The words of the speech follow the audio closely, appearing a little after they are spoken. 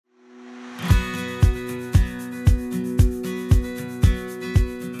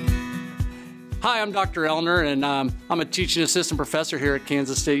Hi, I'm Dr. Ellner, and I'm a teaching assistant professor here at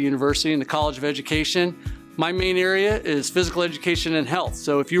Kansas State University in the College of Education. My main area is physical education and health.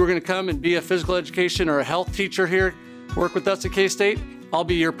 So if you were going to come and be a physical education or a health teacher here, work with us at K-State, I'll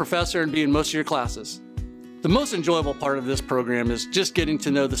be your professor and be in most of your classes. The most enjoyable part of this program is just getting to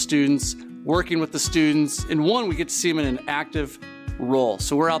know the students, working with the students. And one, we get to see them in an active role.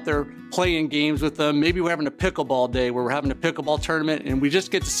 So we're out there playing games with them. Maybe we're having a pickleball day where we're having a pickleball tournament and we just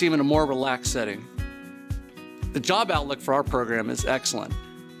get to see them in a more relaxed setting. The job outlook for our program is excellent.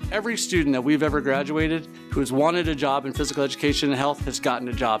 Every student that we've ever graduated who has wanted a job in physical education and health has gotten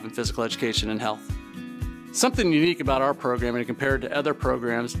a job in physical education and health. Something unique about our program and compared to other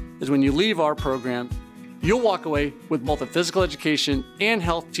programs is when you leave our program, you'll walk away with both a physical education and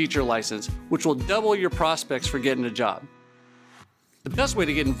health teacher license, which will double your prospects for getting a job. The best way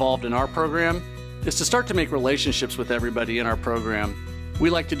to get involved in our program is to start to make relationships with everybody in our program.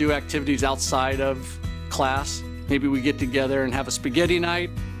 We like to do activities outside of class. Maybe we get together and have a spaghetti night,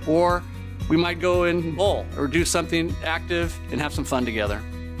 or we might go and bowl or do something active and have some fun together.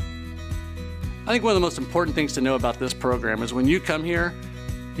 I think one of the most important things to know about this program is when you come here,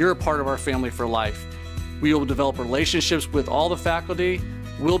 you're a part of our family for life. We will develop relationships with all the faculty.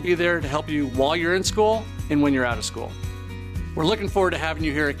 We'll be there to help you while you're in school and when you're out of school. We're looking forward to having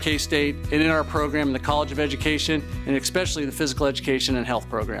you here at K-State and in our program in the College of Education, and especially the Physical Education and Health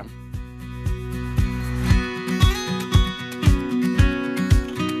program.